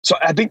So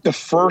I think the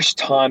first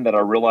time that I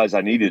realized I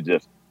needed to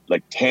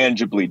like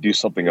tangibly do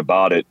something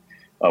about it,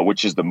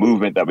 which is the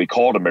movement that we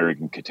called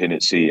American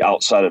Contingency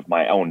outside of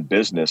my own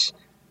business,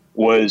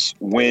 was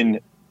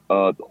when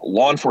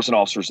law enforcement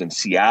officers in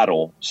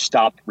Seattle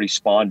stopped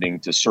responding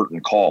to certain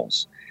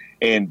calls.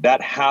 And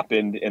that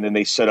happened. And then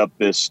they set up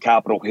this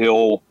Capitol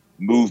Hill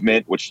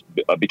movement, which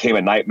became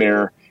a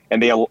nightmare.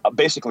 And they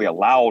basically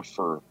allowed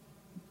for,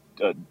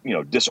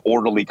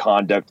 disorderly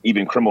conduct,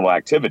 even criminal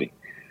activity.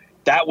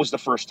 That was the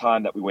first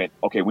time that we went,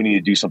 okay, we need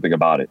to do something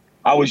about it.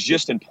 I was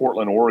just in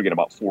Portland, Oregon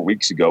about 4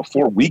 weeks ago.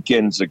 4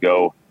 weekends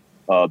ago,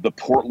 the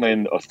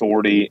Portland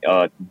Authority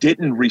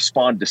didn't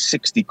respond to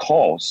 60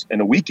 calls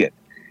in a weekend,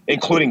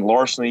 including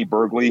larceny,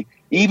 burglary,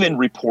 even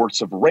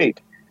reports of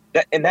rape.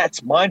 And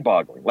that's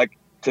mind-boggling. Like,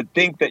 to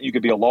think that you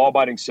could be a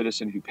law-abiding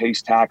citizen who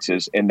pays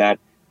taxes and that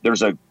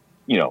there's a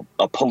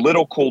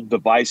political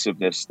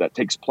divisiveness that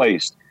takes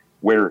place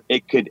where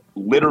it could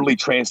literally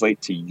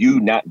translate to you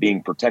not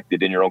being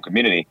protected in your own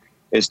community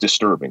is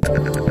disturbing.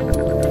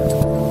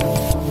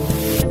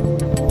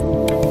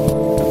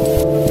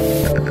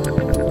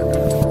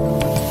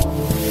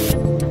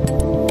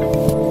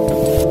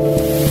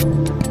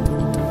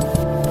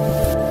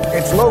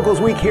 It's Locals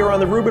Week here on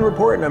the Rubin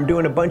Report, and I'm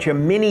doing a bunch of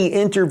mini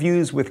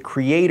interviews with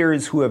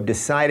creators who have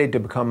decided to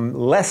become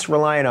less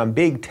reliant on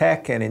big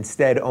tech and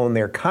instead own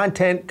their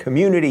content,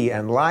 community,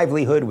 and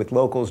livelihood with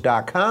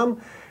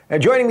Locals.com.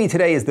 And joining me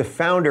today is the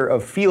founder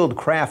of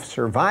Fieldcraft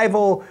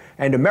Survival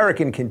and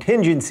American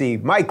Contingency,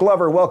 Mike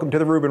Glover. Welcome to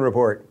the Rubin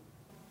Report.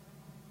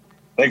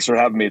 Thanks for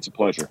having me. It's a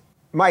pleasure.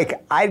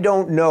 Mike, I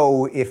don't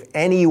know if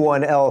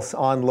anyone else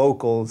on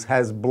Locals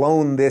has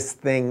blown this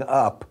thing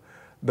up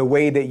the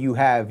way that you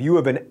have. You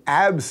have an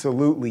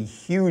absolutely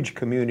huge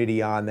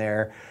community on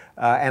there.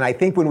 And I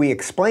think when we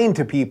explain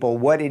to people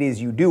what it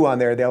is you do on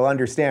there, they'll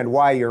understand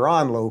why you're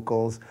on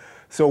Locals.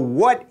 So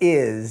what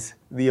is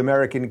the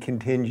American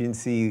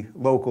Contingency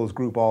Locals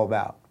group all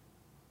about?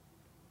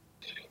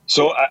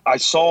 So I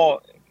saw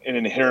an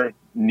inherent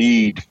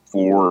need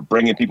for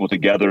bringing people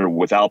together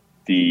without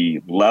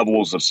the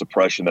levels of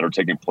suppression that are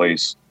taking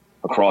place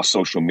across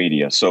social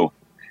media. So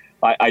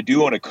I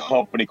do own a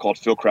company called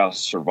Fieldcraft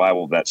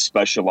Survival that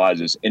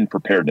specializes in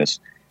preparedness.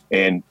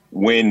 And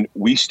when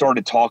we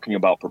started talking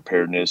about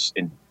preparedness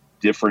in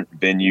different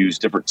venues,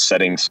 different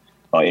settings,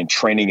 in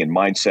training and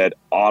mindset,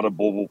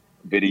 audible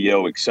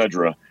video,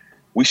 etc.,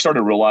 we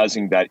started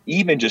realizing that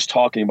even just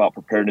talking about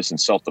preparedness and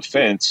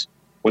self-defense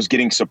was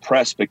getting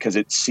suppressed because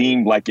it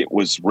seemed like it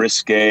was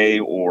risque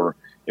or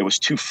it was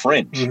too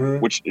fringe,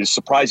 which is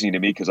surprising to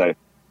me because I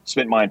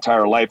spent my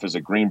entire life as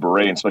a Green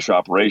Beret in special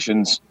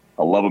operations.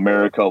 I love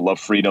America, I love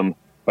freedom,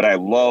 but I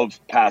love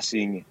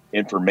passing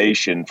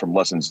information from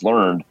lessons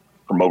learned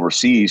from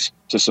overseas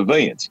to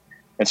civilians.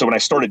 And so when I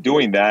started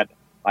doing that,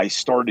 I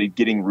started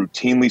getting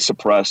routinely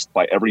suppressed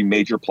by every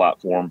major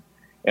platform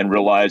and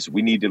realized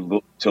we need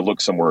to look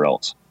somewhere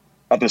else.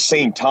 At the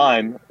same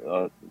time,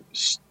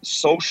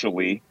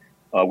 socially,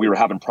 we were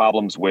having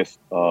problems with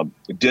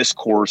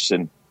discourse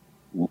and,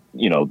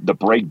 the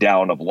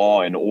breakdown of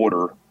law and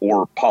order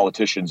or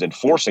politicians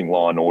enforcing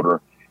law and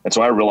order. And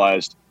so I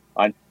realized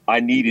I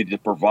needed to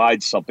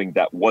provide something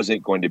that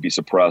wasn't going to be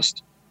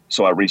suppressed.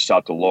 So I reached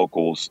out to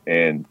Locals,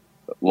 and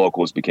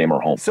Locals became our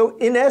home. So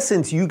in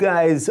essence, you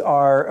guys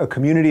are a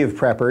community of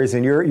preppers,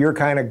 and you're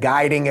kind of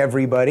guiding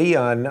everybody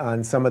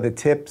on some of the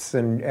tips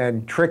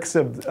and tricks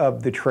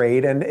of the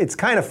trade. And it's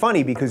kind of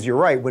funny because you're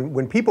right.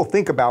 When people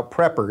think about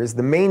preppers,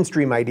 the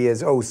mainstream idea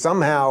is, oh,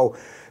 somehow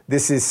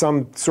this is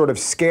some sort of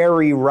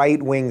scary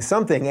right-wing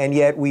something. And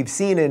yet we've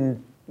seen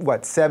in,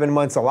 7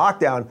 months of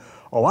lockdown,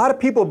 a lot of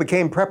people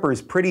became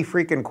preppers pretty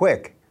freaking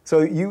quick.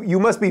 So you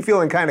must be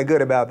feeling kind of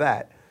good about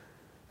that.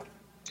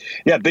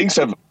 Yeah, things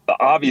have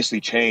obviously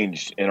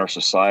changed in our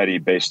society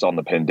based on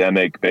the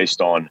pandemic,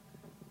 based on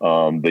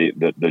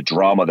the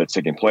drama that's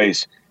taking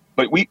place.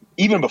 But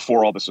even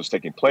before all this was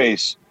taking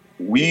place,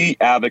 we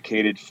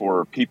advocated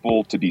for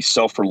people to be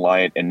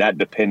self-reliant and not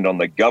depend on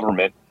the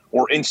government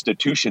or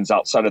institutions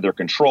outside of their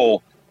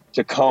control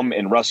to come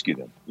and rescue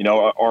them.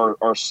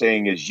 Our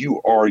saying is,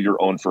 you are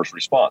your own first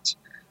response.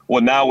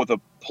 Well, now with the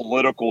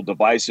political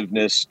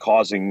divisiveness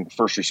causing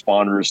first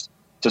responders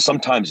to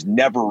sometimes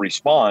never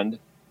respond,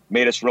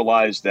 made us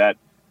realize that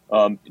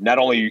not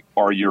only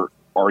are you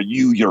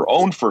your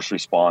own first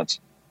response,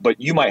 but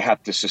you might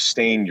have to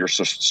sustain your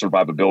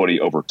survivability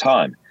over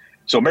time.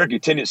 So American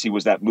Contingency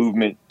was that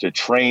movement to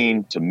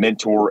train, to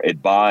mentor,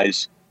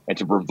 advise, and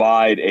to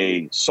provide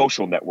a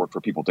social network for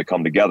people to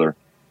come together.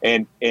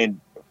 And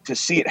to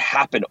see it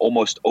happen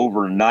almost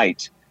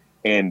overnight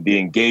and the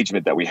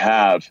engagement that we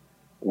have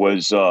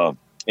was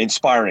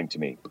inspiring to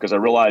me, because I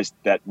realized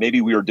that maybe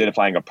we were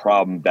identifying a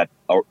problem that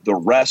the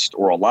rest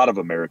or a lot of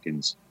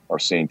Americans are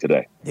seeing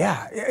today.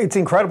 Yeah, it's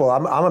incredible.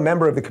 I'm a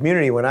member of the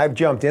community. When I've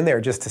jumped in there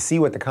just to see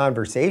what the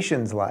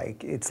conversation's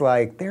like, it's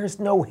like there's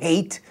no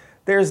hate,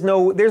 there's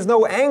no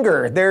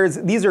anger.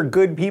 These are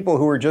good people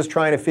who are just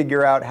trying to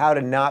figure out how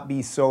to not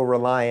be so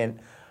reliant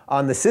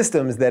on the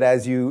systems that,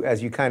 as you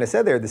kind of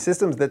said there, the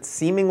systems that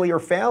seemingly are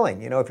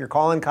failing. If you're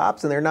calling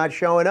cops and they're not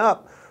showing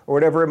up, or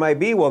whatever it might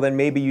be, well, then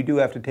maybe you do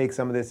have to take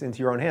some of this into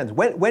your own hands.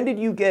 When did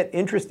you get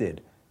interested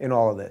in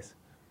all of this?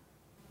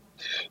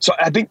 So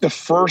I think the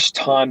first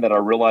time that I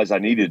realized I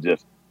needed to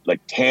like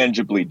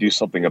tangibly do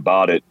something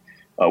about it,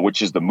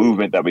 which is the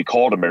movement that we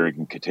called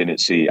American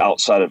Contingency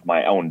outside of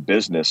my own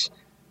business,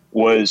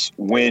 was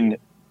when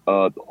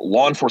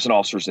law enforcement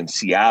officers in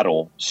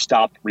Seattle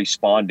stopped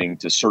responding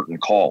to certain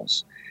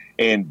calls.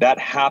 And that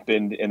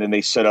happened, and then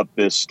they set up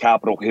this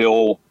Capitol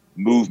Hill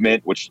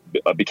movement, which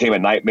became a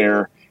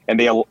nightmare. And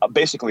they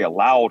basically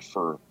allowed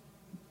for,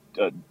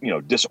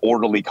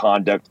 disorderly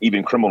conduct,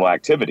 even criminal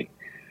activity.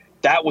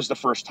 That was the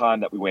first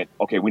time that we went,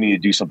 okay, we need to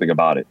do something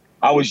about it.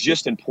 I was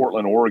just in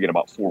Portland, Oregon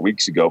about 4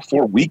 weeks ago.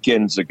 4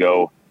 weekends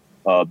ago,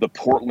 the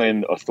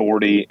Portland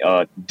Authority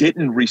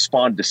didn't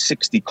respond to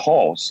 60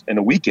 calls in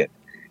a weekend,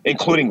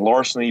 including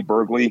larceny,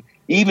 burglary,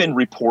 even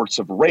reports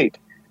of rape.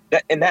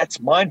 And that's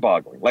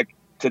mind-boggling. Like,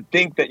 to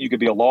think that you could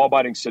be a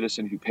law-abiding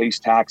citizen who pays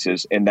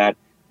taxes and that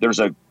there's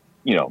a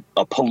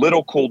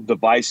political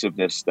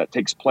divisiveness that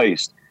takes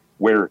place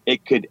where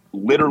it could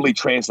literally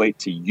translate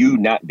to you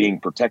not being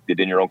protected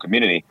in your own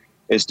community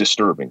is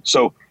disturbing.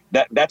 So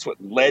that's what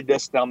led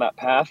us down that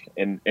path.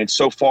 And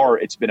so far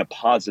it's been a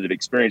positive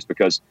experience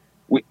because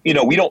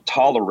we don't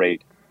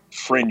tolerate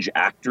fringe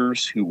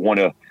actors who want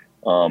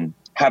to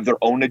have their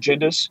own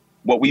agendas.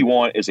 What we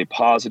want is a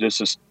positive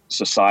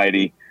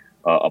society,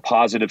 a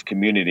positive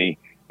community.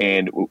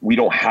 And we're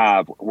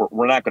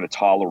not going to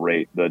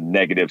tolerate the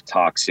negative,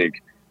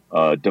 toxic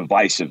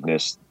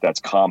divisiveness that's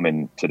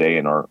common today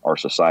in our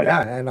society.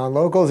 Yeah, and on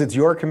Locals, it's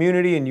your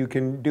community and you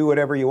can do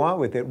whatever you want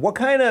with it. What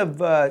kind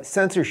of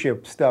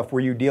censorship stuff were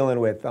you dealing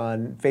with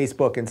on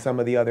Facebook and some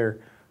of the other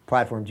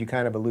platforms? You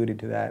kind of alluded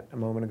to that a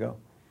moment ago.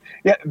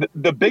 Yeah,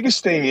 the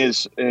biggest thing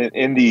is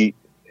in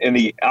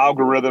the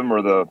algorithm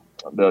or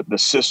the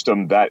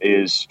system that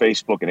is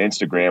Facebook and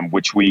Instagram,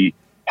 which we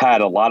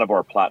had a lot of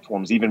our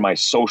platforms, even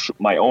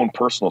my own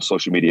personal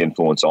social media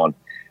influence on.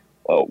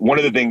 One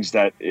of the things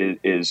that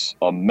is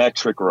a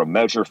metric or a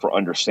measure for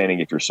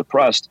understanding if you're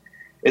suppressed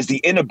is the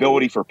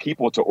inability for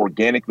people to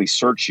organically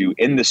search you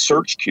in the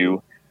search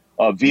queue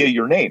via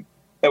your name,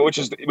 which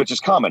is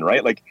common,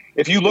 right? Like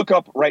if you look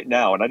up right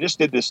now, and I just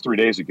did this 3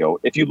 days ago,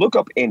 if you look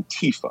up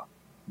Antifa,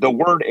 the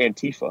word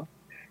Antifa,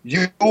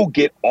 you will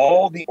get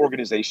all the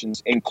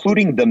organizations,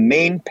 including the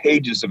main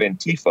pages of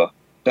Antifa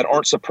that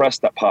aren't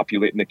suppressed that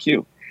populate in the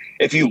queue.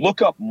 If you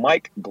look up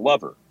Mike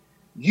Glover,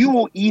 you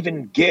will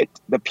even get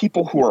the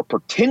people who are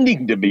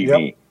pretending to be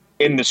me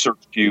in the search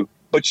queue,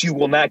 but you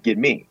will not get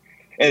me.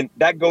 And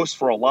that goes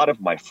for a lot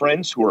of my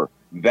friends who are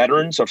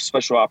veterans of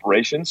special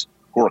operations,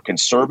 who are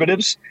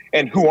conservatives,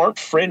 and who aren't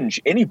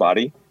fringe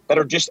anybody, that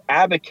are just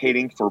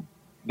advocating for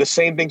the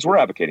same things we're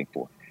advocating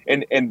for.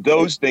 And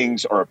those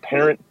things are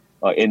apparent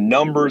in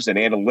numbers and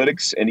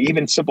analytics and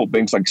even simple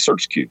things like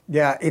search queue.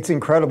 Yeah, it's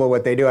incredible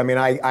what they do. I mean,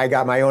 I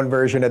got my own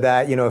version of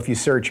that. You know, if you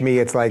search me,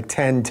 it's like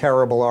 10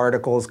 terrible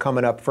articles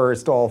coming up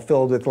first, all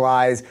filled with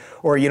lies.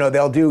 Or,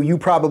 you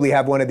probably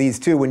have one of these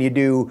too, when you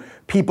do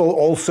people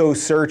also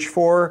search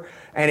for.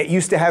 And it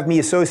used to have me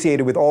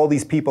associated with all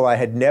these people I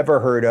had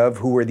never heard of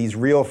who were these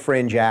real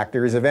fringe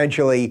actors.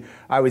 Eventually,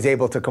 I was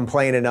able to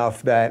complain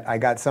enough that I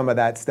got some of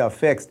that stuff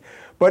fixed.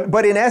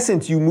 But in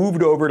essence, you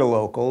moved over to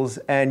Locals,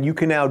 and you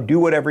can now do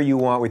whatever you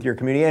want with your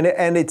community.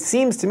 And it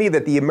seems to me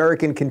that the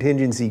American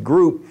Contingency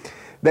Group,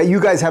 that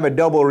you guys have a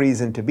double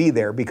reason to be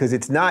there, because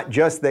it's not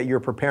just that you're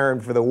preparing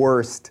for the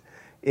worst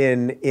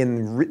in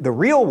the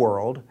real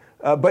world,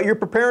 but you're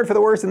preparing for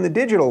the worst in the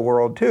digital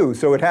world too.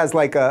 So it has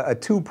like a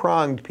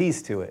two-pronged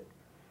piece to it.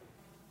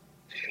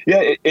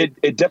 Yeah,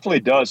 it definitely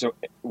does.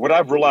 What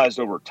I've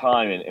realized over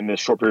time, in this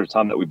short period of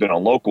time that we've been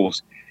on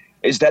Locals,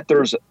 is that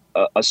there's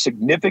a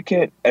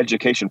significant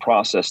education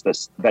process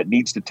that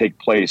needs to take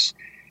place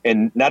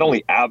in not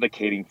only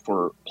advocating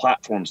for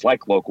platforms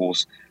like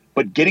Locals,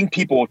 but getting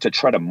people to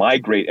try to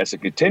migrate as a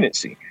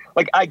contingency.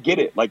 Like, I get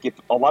it. Like, if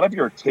a lot of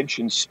your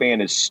attention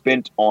span is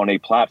spent on a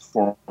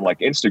platform like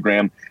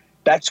Instagram,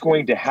 that's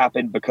going to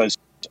happen because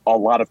a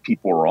lot of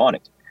people are on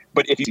it.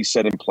 But if you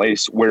set in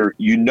place where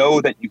you know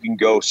that you can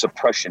go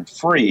suppression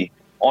free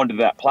onto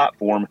that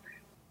platform,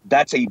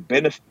 that's a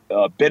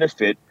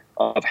benefit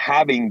of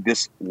having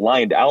this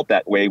lined out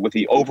that way, with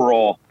the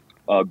overall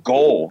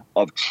goal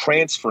of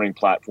transferring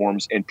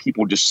platforms and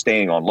people just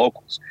staying on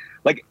Locals.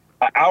 Like,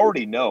 I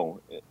already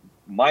know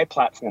my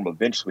platform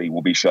eventually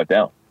will be shut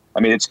down. I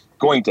mean, it's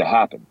going to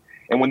happen.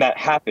 And when that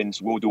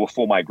happens, we'll do a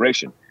full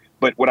migration.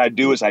 But what I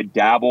do is I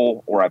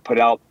dabble, or I put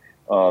out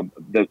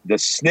the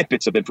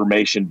snippets of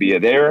information via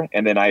there,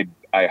 and then I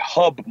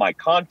hub my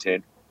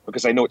content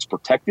because I know it's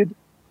protected,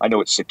 I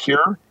know it's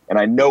secure, and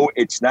I know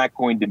it's not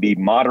going to be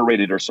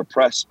moderated or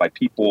suppressed by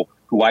people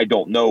who I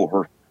don't know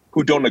or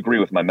who don't agree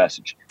with my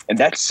message. And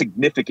that's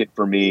significant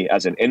for me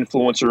as an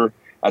influencer,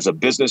 as a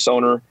business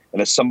owner,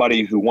 and as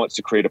somebody who wants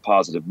to create a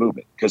positive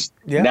movement, because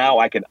now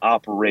I can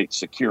operate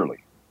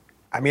securely.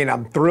 I mean,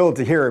 I'm thrilled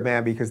to hear it,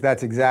 man, because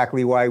that's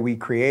exactly why we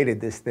created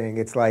this thing.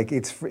 It's like,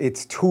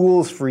 it's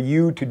tools for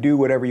you to do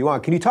whatever you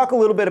want. Can you talk a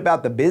little bit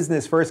about the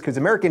business first? Because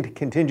American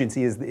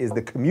Contingency is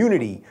the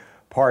community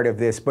part of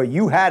this, but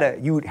you had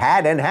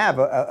and have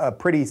a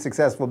pretty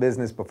successful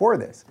business before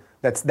this.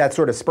 That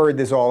sort of spurred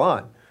this all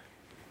on.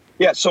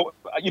 Yeah, so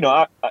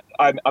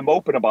I'm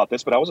open about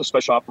this, but I was a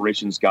special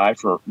operations guy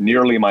for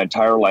nearly my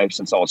entire life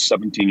since I was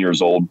 17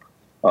 years old.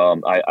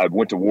 I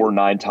went to war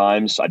 9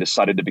 times. I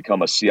decided to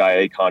become a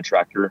CIA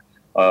contractor,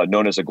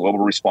 known as a Global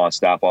Response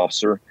Staff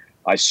Officer.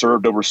 I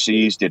served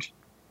overseas, did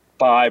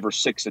 5 or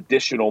 6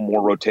 additional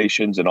more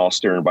rotations in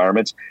austere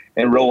environments,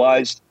 and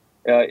realized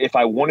if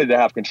I wanted to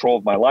have control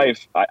of my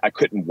life, I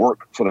couldn't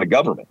work for the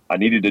government. I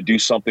needed to do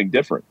something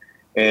different.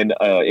 And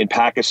in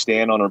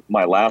Pakistan, on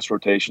my last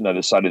rotation, I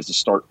decided to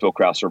start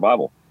Fieldcraft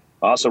Survival.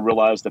 I also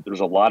realized that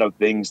there's a lot of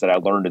things that I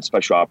learned in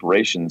special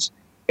operations,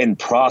 in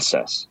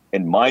process,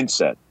 in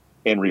mindset,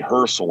 in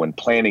rehearsal, and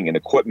planning, and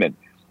equipment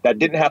that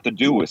didn't have to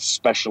do with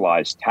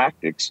specialized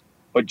tactics,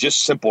 but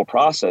just simple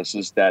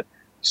processes that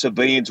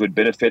civilians would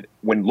benefit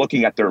when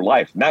looking at their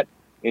life, not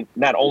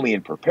only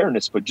in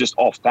preparedness, but just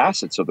all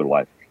facets of their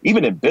life,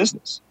 even in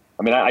business.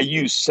 I mean, I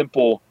use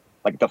simple,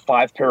 like the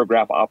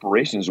 5-paragraph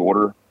operations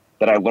order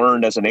that I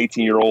learned as an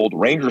 18-year-old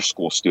Ranger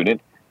School student.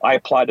 I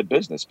apply to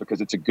business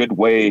because it's a good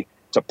way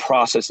to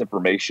process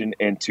information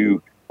and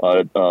to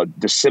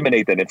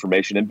disseminate that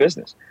information in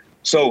business.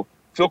 So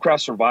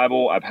Fieldcraft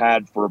Survival I've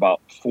had for about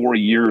 4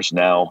 years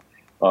now,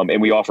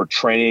 and we offer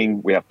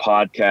training, we have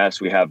podcasts,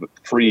 we have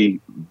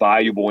free,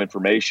 valuable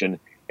information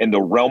in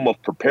the realm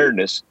of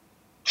preparedness,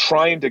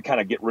 trying to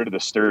kind of get rid of the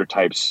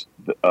stereotypes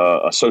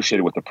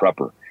associated with the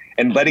prepper,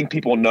 and letting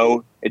people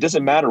know it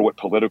doesn't matter what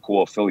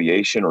political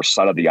affiliation or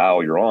side of the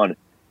aisle you're on.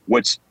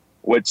 What's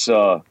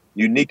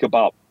unique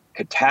about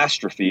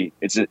catastrophe,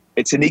 it's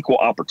an equal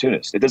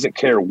opportunist. It doesn't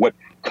care what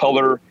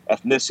color,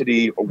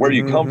 ethnicity, or where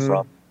you come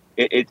from.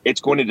 It's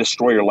going to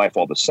destroy your life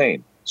all the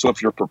same. So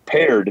if you're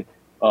prepared,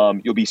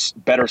 you'll be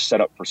better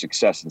set up for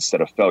success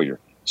instead of failure.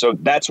 So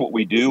that's what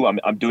we do.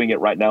 I'm doing it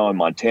right now in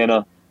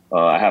Montana.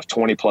 I have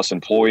 20 plus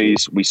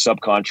employees. We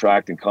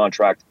subcontract and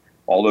contract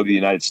all over the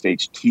United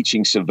States,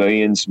 teaching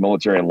civilians,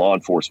 military, and law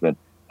enforcement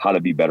how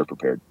to be better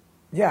prepared.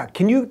 Yeah.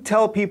 Can you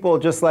tell people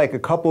just like a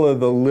couple of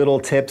the little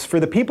tips for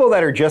the people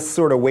that are just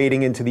sort of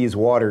wading into these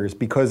waters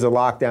because of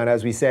lockdown,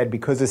 as we said,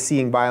 because of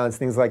seeing violence,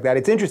 things like that?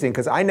 It's interesting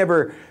because I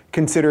never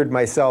considered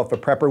myself a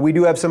prepper. We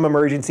do have some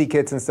emergency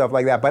kits and stuff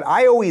like that, but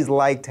I always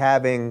liked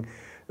having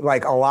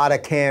like a lot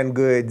of canned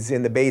goods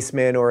in the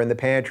basement or in the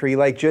pantry,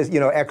 like just,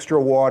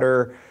 extra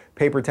water,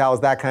 paper towels,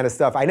 that kind of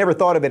stuff. I never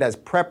thought of it as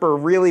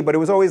prepper really, but it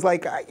was always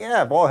like,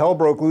 yeah, if all hell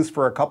broke loose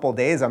for a couple of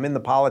days, I'm in the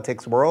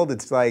politics world.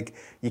 It's like,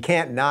 you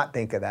can't not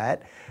think of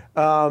that.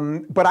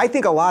 But I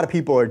think a lot of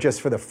people are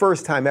just for the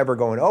first time ever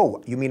going,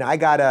 oh, you mean I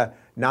gotta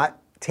not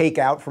take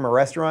out from a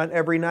restaurant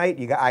every night?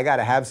 I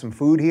gotta have some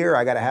food here.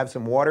 I gotta have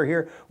some water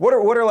here. What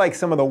are like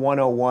some of the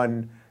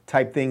 101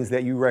 type things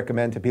that you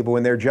recommend to people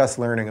when they're just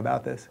learning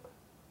about this?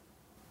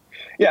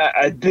 Yeah,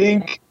 I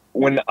think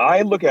when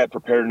I look at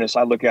preparedness,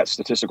 I look at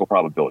statistical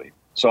probability.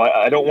 So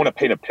I don't want to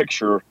paint a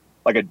picture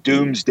like a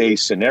doomsday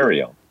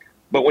scenario.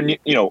 But when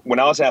when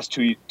I was asked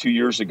two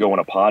years ago on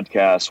a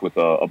podcast with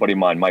a buddy of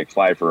mine, Mike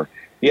Pfeiffer,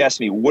 he asked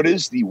me, what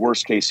is the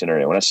worst case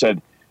scenario? And I said,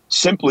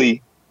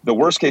 simply, the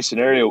worst case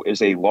scenario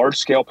is a large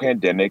scale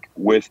pandemic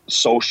with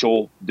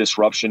social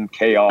disruption,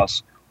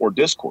 chaos, or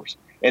discourse.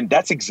 And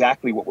that's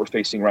exactly what we're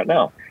facing right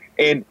now.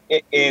 And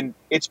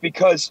it's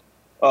because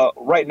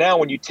right now,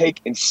 when you take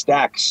and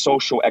stack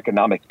social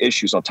economic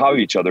issues on top of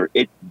each other,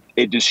 it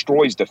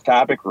destroys the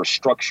fabric or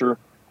structure,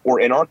 or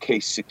in our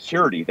case,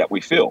 security that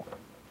we feel.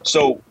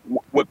 So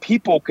what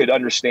people could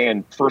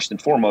understand first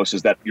and foremost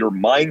is that your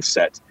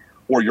mindset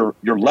or your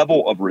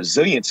level of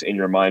resilience in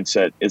your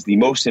mindset is the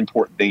most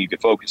important thing you can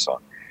focus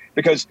on.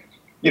 Because,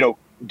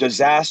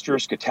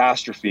 disasters,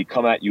 catastrophe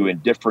come at you in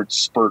different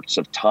spurts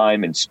of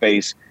time and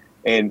space.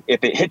 And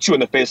if it hits you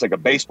in the face like a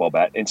baseball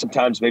bat, and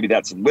sometimes maybe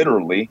that's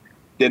literally,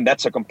 then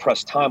that's a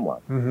compressed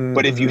timeline.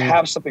 But if you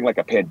have something like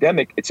a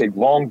pandemic, it's a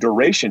long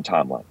duration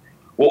timeline.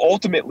 Well,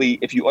 ultimately,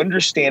 if you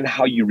understand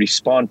how you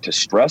respond to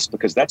stress,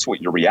 because that's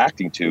what you're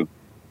reacting to,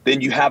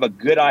 then you have a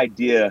good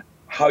idea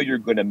how you're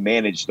going to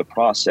manage the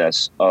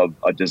process of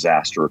a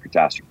disaster or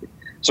catastrophe.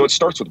 So it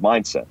starts with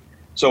mindset.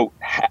 So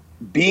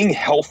being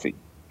healthy,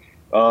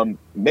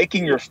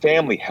 making your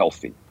family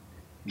healthy,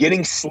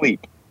 getting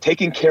sleep,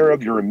 taking care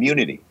of your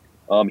immunity,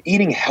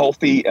 eating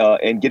healthy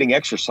and getting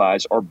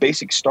exercise are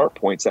basic start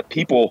points that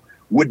people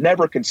would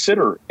never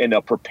consider in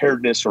a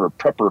preparedness or a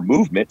prepper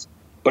movement,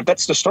 but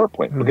that's the start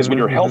point. Because when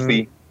you're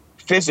healthy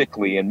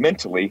physically and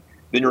mentally,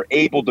 then you're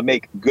able to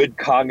make good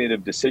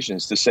cognitive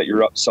decisions to set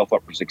yourself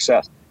up for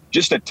success.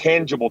 Just a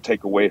tangible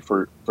takeaway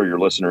for your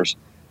listeners,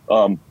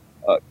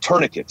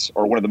 tourniquets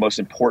are one of the most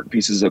important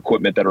pieces of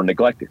equipment that are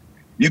neglected.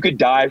 You could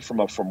die from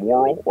a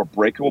femoral or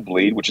brachial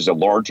bleed, which is a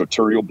large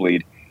arterial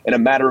bleed, in a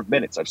matter of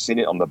minutes. I've seen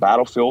it on the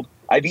battlefield.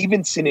 I've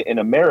even seen it in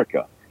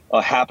America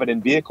happen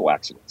in vehicle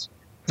accidents.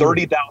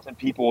 30,000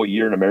 people a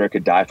year in America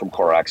die from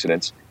car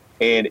accidents.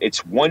 And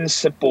it's one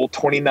simple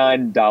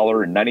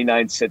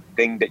 $29.99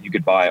 thing that you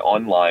could buy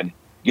online,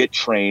 get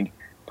trained,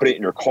 put it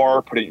in your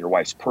car, put it in your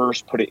wife's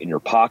purse, put it in your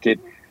pocket,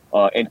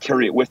 and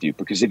carry it with you.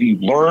 Because if you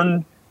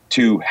learn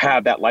to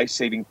have that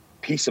life-saving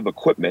piece of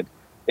equipment,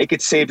 it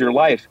could save your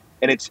life.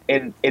 And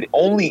it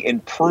only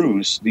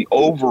improves the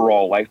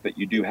overall life that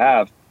you do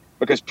have,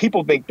 because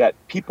people think that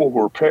people who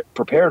are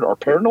prepared are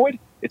paranoid.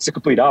 It's the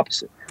complete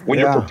opposite. When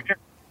you're prepared,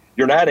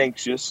 you're not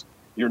anxious,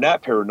 you're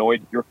not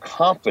paranoid, you're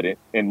confident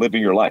in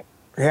living your life.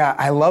 Yeah,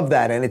 I love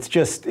that. And it's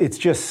just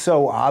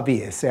so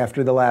obvious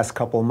after the last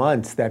couple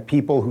months that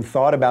people who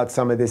thought about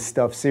some of this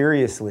stuff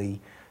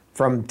seriously,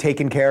 from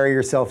taking care of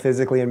yourself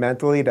physically and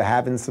mentally to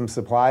having some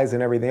supplies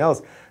and everything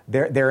else,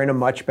 they're in a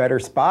much better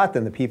spot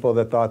than the people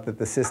that thought that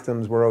the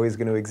systems were always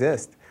going to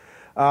exist.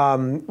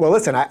 Well,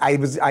 listen, I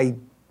was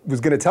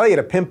going to tell you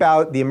to pimp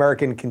out the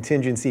American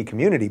contingency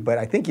community, but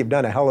I think you've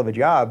done a hell of a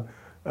job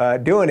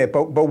doing it.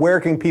 But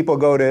where can people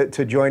go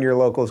to join your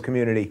locals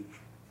community?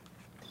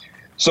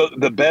 So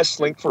the best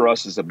link for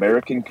us is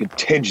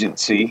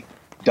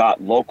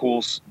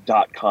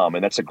americancontingency.locals.com,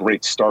 and that's a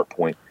great start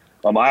point.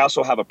 I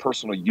also have a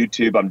personal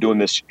YouTube. I'm doing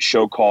this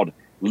show called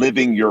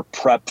Living Your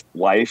Prep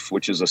Life,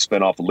 which is a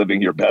spinoff of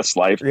Living Your Best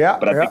Life. Yeah,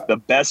 but I think the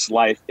best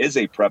life is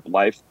a prep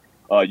life.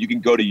 You can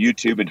go to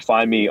YouTube and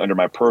find me under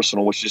my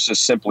personal, which is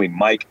just simply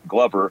Mike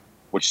Glover,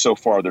 which so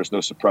far there's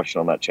no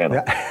suppression on that channel.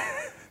 Yeah.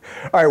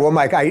 All right, well,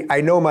 Mike,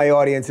 I know my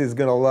audience is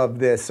going to love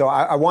this, so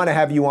I want to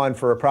have you on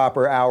for a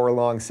proper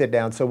hour-long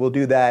sit-down, so we'll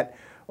do that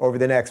over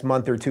the next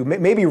month or two,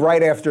 maybe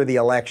right after the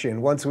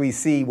election. Once we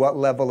see what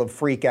level of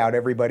freak out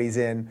everybody's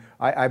in,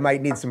 I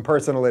might need some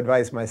personal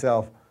advice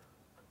myself.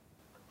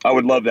 I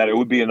would love that. It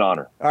would be an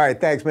honor. All right,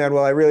 thanks, man.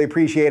 Well, I really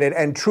appreciate it.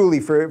 And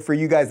truly, for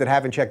you guys that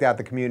haven't checked out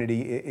the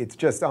community, it's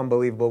just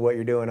unbelievable what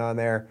you're doing on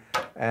there.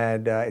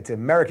 And it's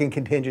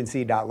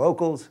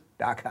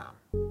americancontingency.locals.com.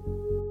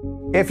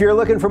 If you're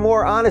looking for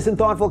more honest and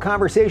thoughtful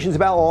conversations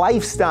about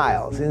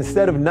lifestyles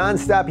instead of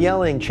nonstop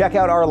yelling, check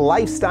out our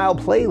lifestyle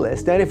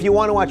playlist. And if you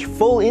want to watch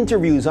full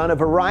interviews on a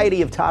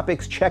variety of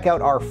topics, check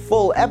out our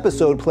full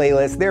episode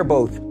playlist. They're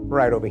both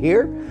right over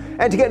here.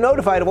 And to get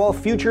notified of all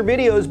future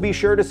videos, be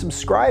sure to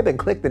subscribe and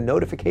click the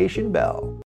notification bell.